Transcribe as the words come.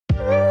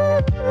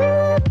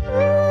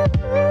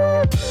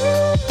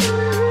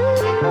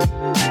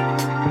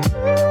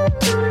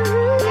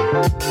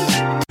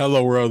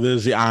Hello, world. This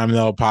is the I'm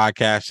Nell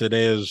podcast.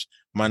 Today is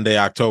Monday,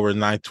 October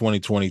 9th,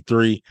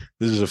 2023.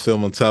 This is a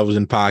film and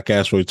television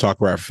podcast where we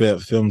talk about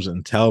films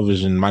and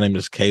television. My name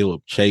is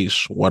Caleb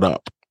Chase. What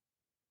up?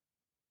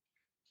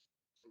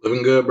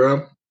 Living good, bro.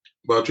 How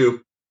about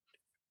you?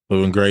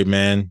 Doing great,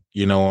 man.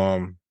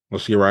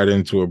 Let's get right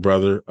into it,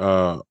 brother.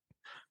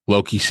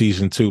 Loki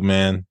season 2,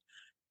 man.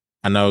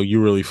 I know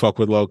you really fuck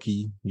with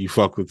Loki. You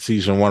fuck with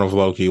season 1 of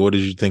Loki. What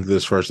did you think of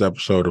this first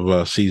episode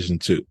of season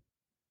 2?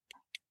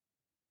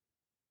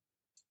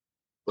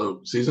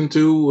 So season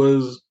two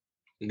was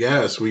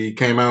gas. We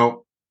came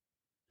out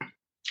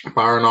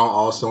firing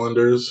all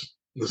cylinders.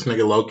 This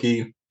nigga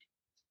Loki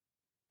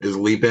is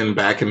leaping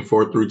back and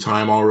forth through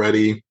time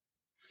already.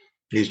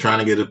 He's trying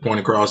to get his point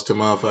across to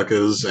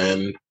motherfuckers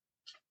and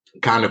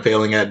kind of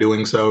failing at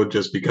doing so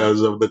just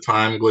because of the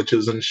time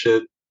glitches and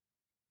shit.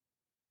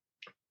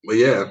 But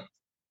yeah,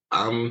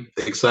 I'm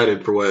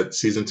excited for what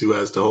season two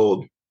has to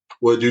hold.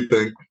 What did you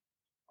think?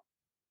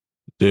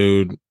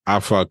 Dude, I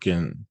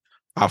fucking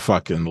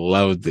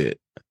loved it.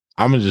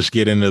 I'm gonna just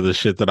get into the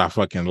shit that I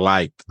fucking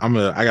liked. I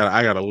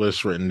got a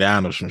list written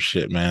down of some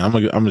shit, man. I'm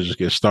gonna just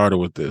get started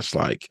with this.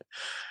 Like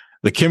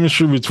the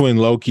chemistry between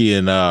Loki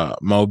and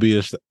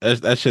Mobius,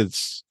 that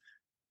shit's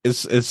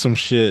it's some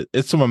shit.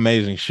 It's some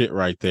amazing shit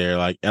right there.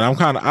 Like, and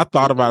I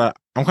thought about it.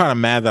 I'm kind of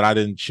mad that I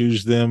didn't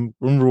choose them.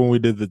 Remember when we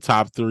did the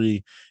top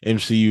 3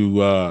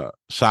 MCU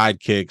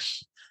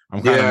sidekicks?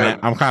 Yeah,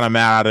 I'm kind of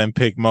mad I didn't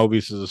pick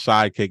Mobius as a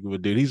sidekick,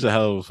 but dude, he's a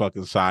hell of a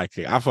fucking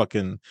sidekick.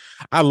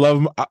 I love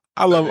him.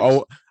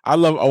 thanks. I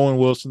love Owen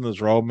Wilson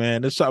this role,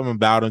 man. There's something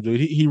about him, dude.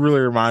 He really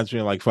reminds me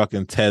of like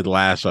fucking Ted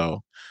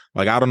Lasso.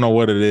 Like I don't know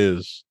what it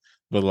is,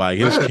 but like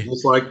his Yeah,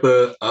 just like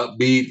the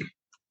upbeat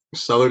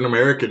Southern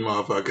American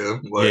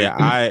motherfucker. yeah,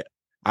 Like,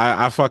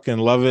 I fucking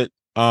love it.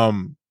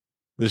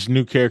 This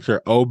new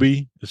character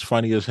Obi is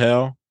funny as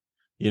hell.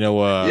 You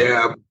know,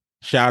 yeah,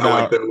 shout I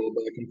like out, that little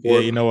back and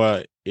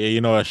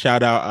forth.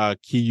 shout out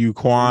Kiyu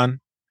Kwan.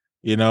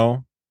 You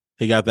know,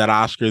 he got that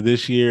Oscar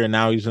this year, and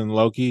now he's in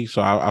Loki,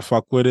 so I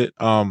fuck with it.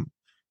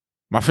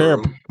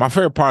 True. My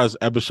favorite part of this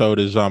episode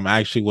is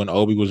actually when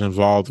Obi was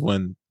involved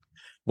when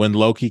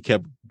Loki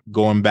kept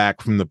going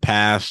back from the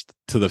past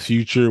to the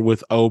future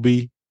with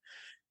Obi.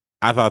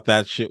 I thought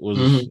that shit was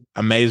Hmm.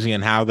 amazing,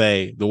 and how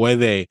the way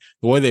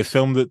they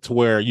filmed it to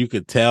where you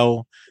could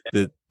tell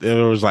that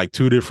there was like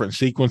 2 different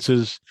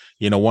sequences.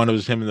 You know, one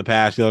was him in the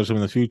past, the other was him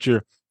in the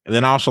future. And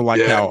then I also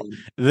liked Yeah. how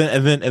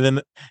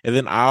and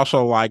then I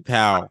also liked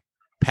how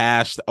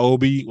past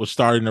Obi was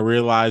starting to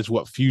realize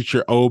what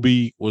future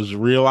Obi was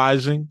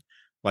realizing.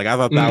 Like I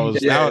thought Mhm.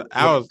 Yeah. Like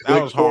that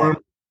click was for him. hard.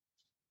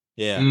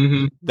 Yeah,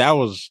 Hmm. that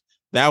was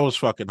that was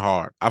fucking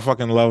hard. I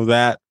fucking love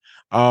that.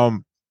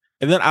 Um,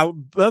 and then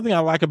the other thing I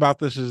like about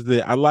this is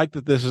that I like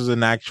that this is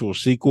an actual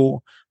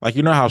sequel. Like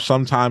you know how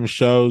sometimes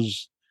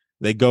shows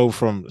they go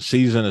from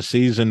season to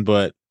season,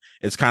 but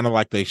it's kind of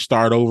like they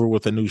start over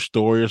with a new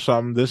story or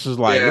something. This is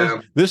like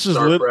Yeah. this is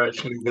Start lit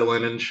fresh, new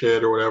villain and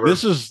shit or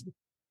this whatever. is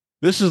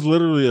this is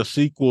literally a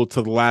sequel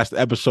to the last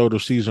episode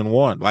of season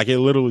 1. Like it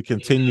literally Hmm.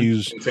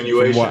 continues from what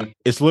Continuation.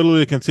 it's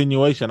literally a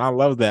continuation. I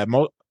love that.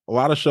 A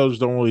lot of shows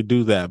don't really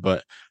do that,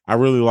 but I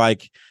really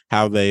like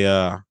how they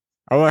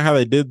I like how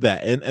they did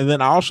that. And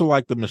then I also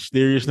like the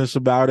mysteriousness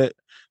about it.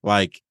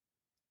 Like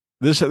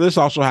this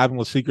also happened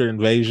with Secret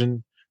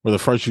Invasion, where the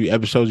first few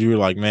episodes you were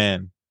like,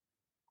 man,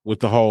 with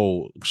the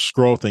whole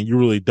scroll thing, you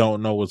really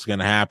don't know what's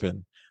gonna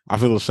happen. I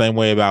feel the same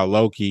way about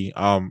Loki.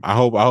 I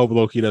hope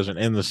Loki doesn't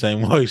end the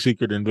same way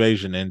Secret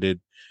Invasion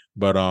ended,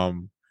 but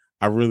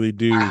I really I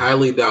do.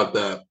 highly doubt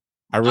that.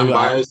 I I'm really,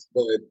 I biased,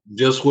 but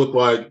just with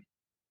like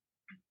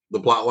the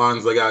plot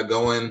lines they got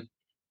going,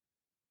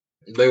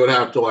 they would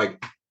have to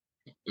like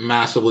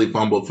massively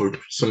fumble for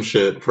some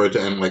shit for it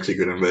to end like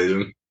Secret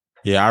Invasion.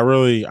 yeah, I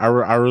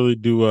really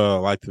do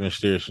like the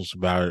mysteriousness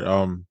about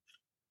it.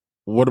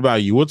 What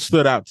about you? What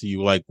stood out to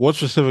you? Like, what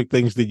specific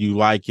things did you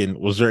like, and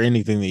was there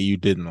anything that you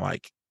didn't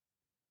like?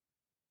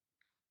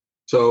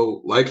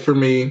 So, like for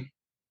me,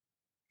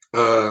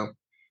 uh,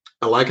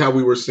 I like how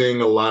we were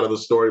seeing a lot of the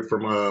story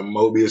from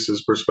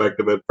Mobius's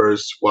perspective at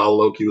first, while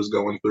Loki was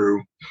going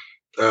through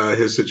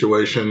his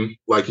situation.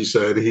 Like you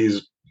said,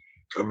 he's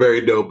a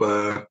very dope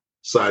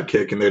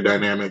sidekick, and their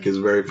dynamic is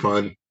very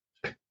fun.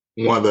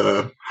 One of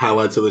the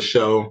highlights of the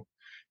show,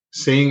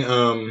 seeing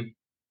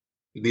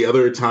the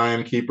other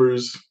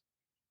timekeepers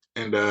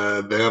and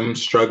them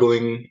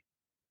struggling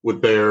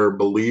with their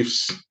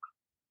beliefs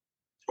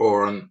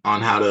or on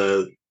how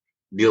to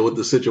deal with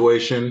the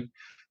situation.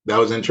 That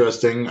was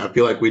interesting. I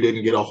feel like we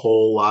didn't get a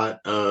whole lot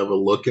of a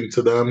look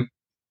into them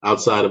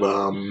outside of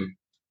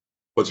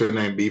what's her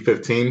name,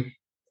 B-15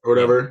 or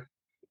Yeah, whatever.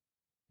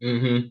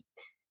 Hmm.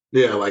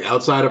 Yeah, like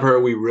outside of her,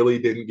 we really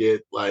didn't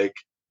get like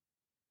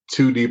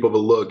too deep of a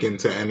look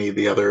into any of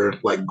the other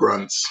like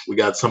grunts. We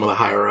got some of the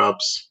higher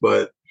ups,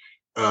 but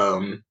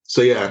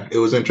so yeah, it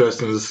was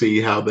interesting to see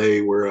how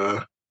they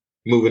were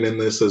moving in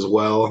this as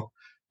well.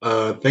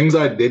 Things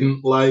I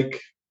didn't like,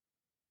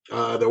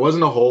 there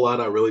wasn't a whole lot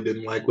I really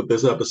didn't like with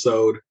this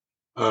episode.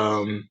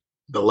 The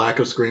lack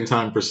of screen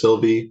time for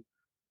Sylvie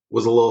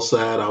was a little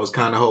sad. I was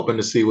kind of hoping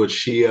to see what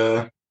she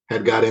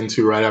had got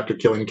into right after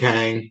killing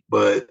Kang,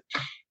 but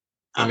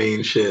I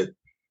mean, shit,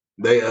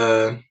 they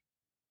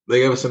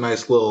gave us a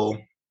nice little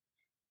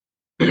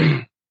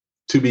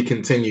to be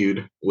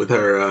continued with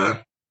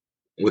her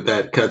with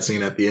that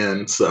cutscene at the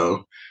end.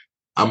 So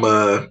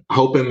I'm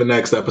hoping the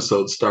next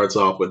episode starts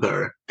off with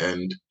her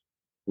and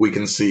we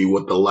can see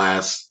what the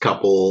last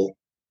couple,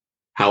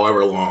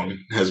 however long,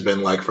 has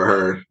been like for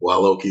her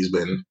while Loki's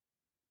been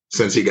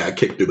since he got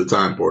kicked through the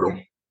time portal.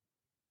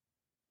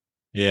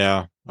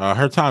 Yeah,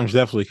 her time's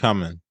definitely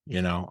coming.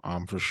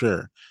 For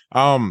sure.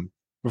 Um,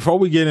 Before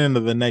we get into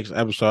the next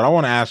episode, I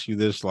want to ask you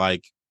this: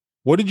 like,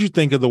 what did you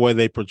think of the way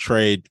they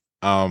portrayed,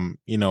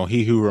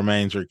 He Who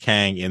Remains or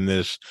Kang in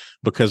this?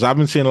 Because I've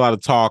been seeing a lot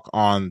of talk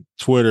on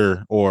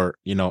Twitter or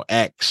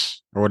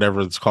X or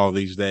whatever it's called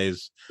these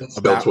days It's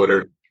still about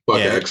Twitter. Fuck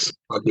yeah X.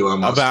 Fuck Elon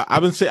Musk. about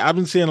I've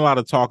been seeing a lot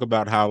of talk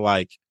about how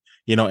like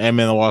Ant-Man and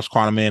the Lost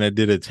Quantum Man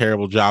did a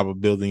terrible job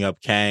of building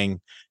up Kang.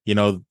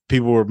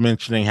 People were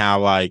mentioning how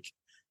like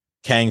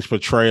Kang's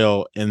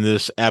portrayal in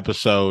this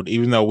episode,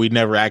 even though we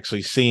never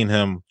actually seen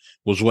him,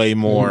 was way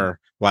more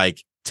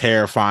like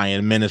terrifying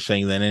and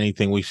menacing than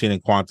anything we've seen in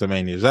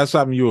Quantumania. Is that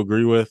something you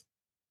agree with?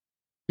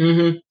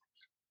 Mm-hmm.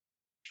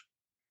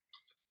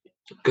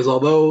 Because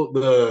although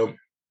the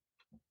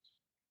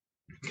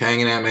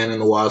Kang and Ant-Man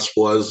and the Wasp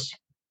was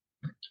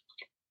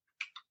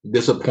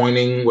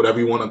disappointing, whatever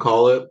you want to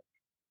call it,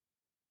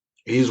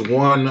 he's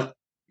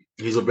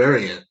a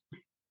variant.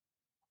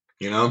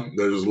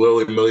 There's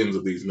literally millions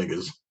of these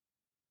niggas.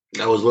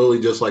 That was literally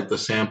just like the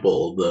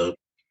sample,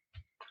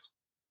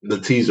 the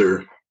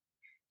teaser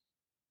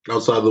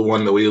outside the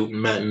one that we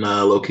met in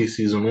Loki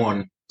season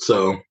 1.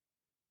 So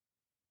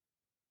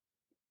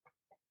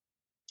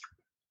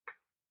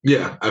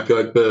yeah, I feel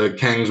like the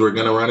Kangs we're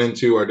gonna run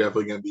into are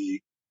definitely gonna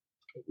be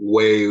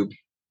way,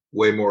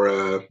 way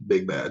more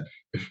big bad.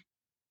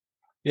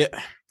 Yeah.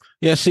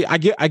 Yeah, see, I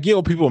get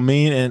what people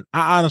mean, and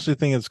I honestly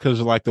think it's because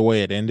of like the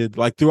way it ended.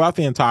 Like throughout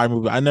the entire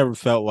movie, I never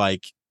felt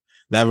like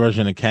that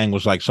version of Kang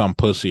was like some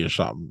pussy or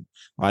something.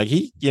 Like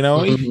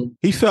Mm-hmm.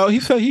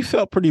 he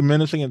felt pretty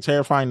menacing and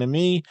terrifying to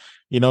me.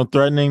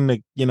 Threatening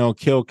to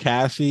kill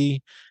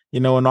Cassie,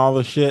 and all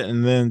the shit.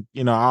 And then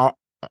I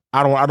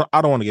don't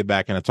want to get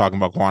back into talking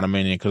about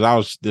Quantumania because I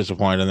was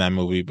disappointed in that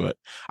movie, but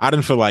I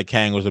didn't feel like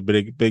Kang was a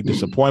big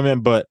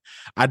disappointment. But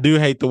I do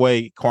hate the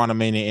way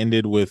Quantumania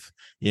ended with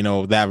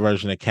that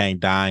version of Kang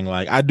dying.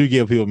 Like, I do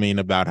get people mean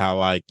about how,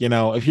 like,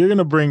 if you're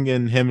gonna bring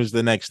in him as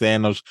the next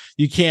Thanos,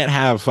 you can't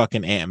have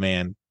fucking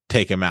Ant-Man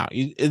take him out.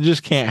 It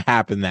just can't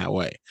happen that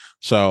way.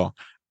 So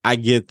I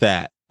get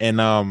that. And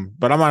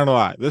but I'm not gonna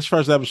lie, this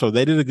first episode,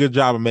 they did a good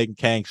job of making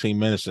Kang seem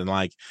menacing.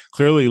 Like,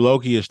 clearly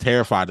Loki is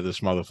terrified of this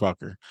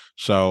motherfucker.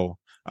 So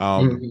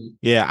Mm-hmm.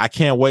 yeah, I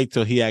can't wait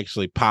till he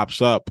actually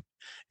pops up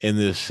in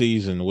this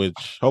season,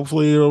 which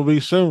hopefully it'll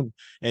be soon.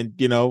 And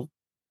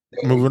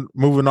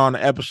moving on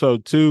to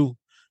episode 2,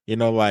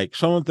 like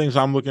some of the things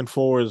I'm looking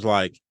for is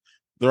like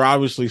they're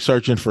obviously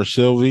searching for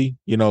Sylvie,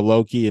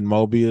 Loki and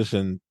Mobius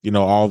and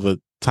all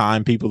the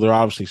time people, they're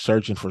obviously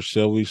searching for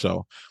Sylvie.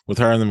 So with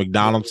her in the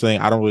McDonald's thing,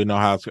 I don't really know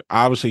how it's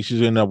obviously she's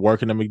gonna end up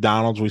working at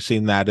McDonald's. We've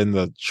seen that in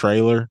the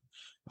trailer.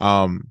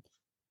 um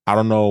I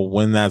don't know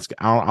when I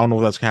don't know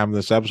if that's gonna happen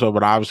this episode,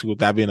 but obviously with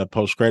that being a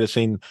post credit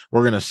scene,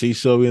 we're gonna see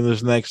Sylvie in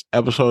this next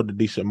episode. A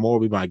decent more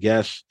will be my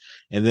guess.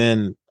 And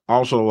then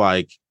also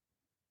like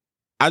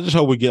I just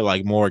hope we get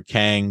like more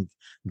Kang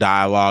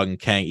dialogue and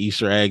Kang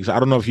Easter eggs. I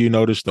don't know if you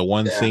noticed the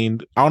one Yeah. scene.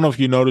 I don't know if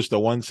you noticed the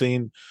one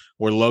scene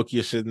where Loki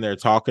is sitting there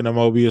talking to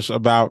Mobius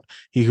about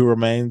He Who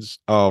Remains.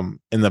 In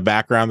the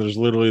background, there's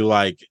literally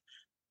like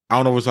I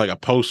don't know if it's like a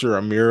poster,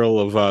 a mural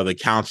of the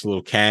Council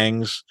of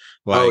Kangs.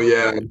 Oh Like,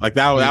 yeah.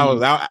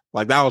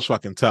 Mm-hmm. that was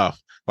fucking tough.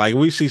 Like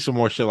we see some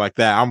more shit like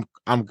that.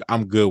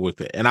 I'm good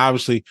with it. And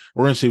obviously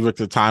we're gonna see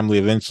Victor Timely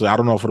eventually. I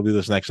don't know if it'll be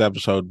this next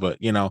episode, but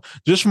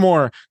just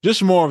more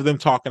of them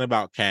talking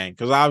about Kang.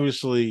 Because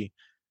obviously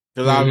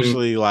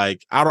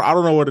like I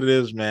don't know what it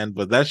is, man,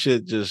 but that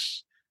shit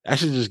just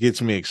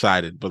gets me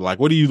excited. But like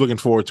what are you looking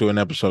forward to in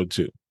episode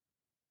 2?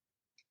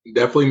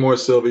 Definitely more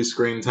Sylvie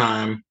screen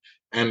time,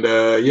 and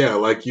yeah,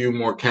 like you,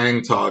 more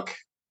Kang talk.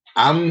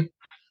 I'm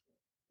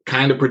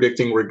kind of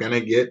predicting we're gonna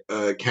get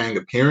a Kang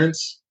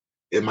appearance.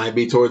 It might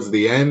be towards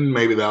the end.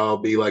 Maybe that'll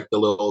be like the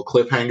little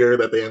cliffhanger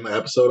that they end the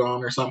episode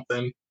on or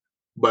something.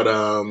 But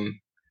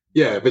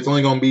yeah, if it's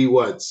only gonna be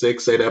what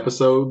 6, 8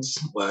 episodes,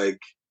 like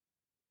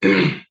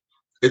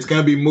it's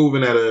gonna be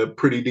moving at a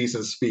pretty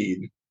decent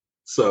speed.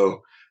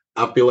 So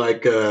I feel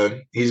like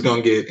he's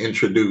gonna get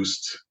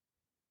introduced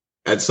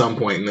at some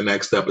point in the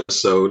next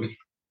episode,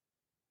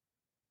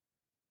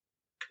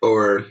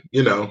 or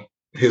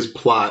his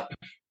plot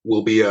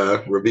will be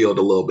revealed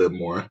a little bit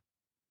more,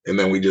 and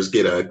then we just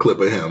get a clip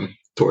of him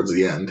towards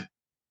the end.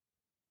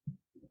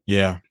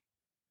 Yeah,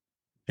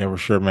 yeah, for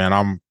sure, man.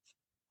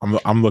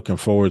 I'm looking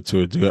forward to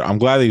it, dude. I'm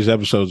glad these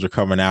episodes are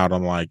coming out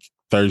on like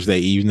Thursday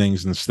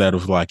evenings instead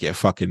of like at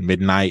fucking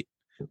midnight,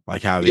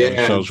 like how the other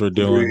Yeah, shows were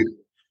doing. agreed.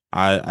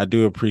 I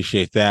do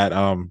appreciate that.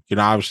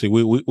 Obviously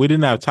we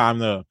didn't have time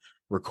to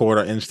record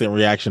an instant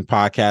reaction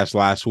podcast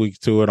last week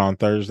to it on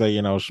Thursday.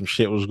 Some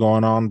shit was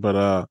going on,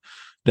 but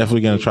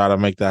definitely gonna try to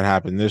make that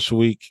happen this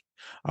week.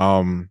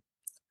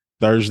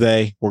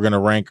 Thursday, we're gonna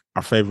rank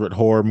our favorite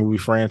horror movie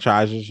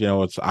franchises.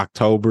 It's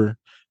October.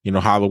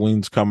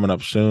 Halloween's coming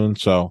up soon,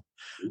 so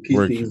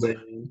we're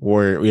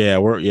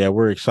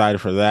we're excited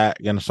for that.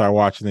 Gonna start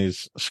watching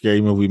these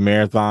scary movie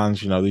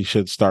marathons. These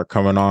should start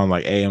coming on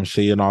like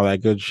AMC and all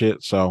that good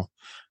shit. So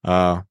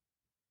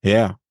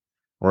yeah,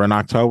 we're in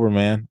October,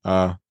 man.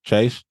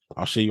 Chase,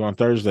 I'll see you on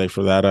Thursday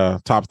for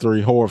that top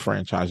 3 horror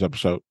franchise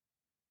episode.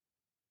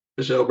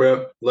 For sure,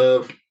 bro.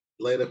 Love.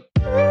 Later.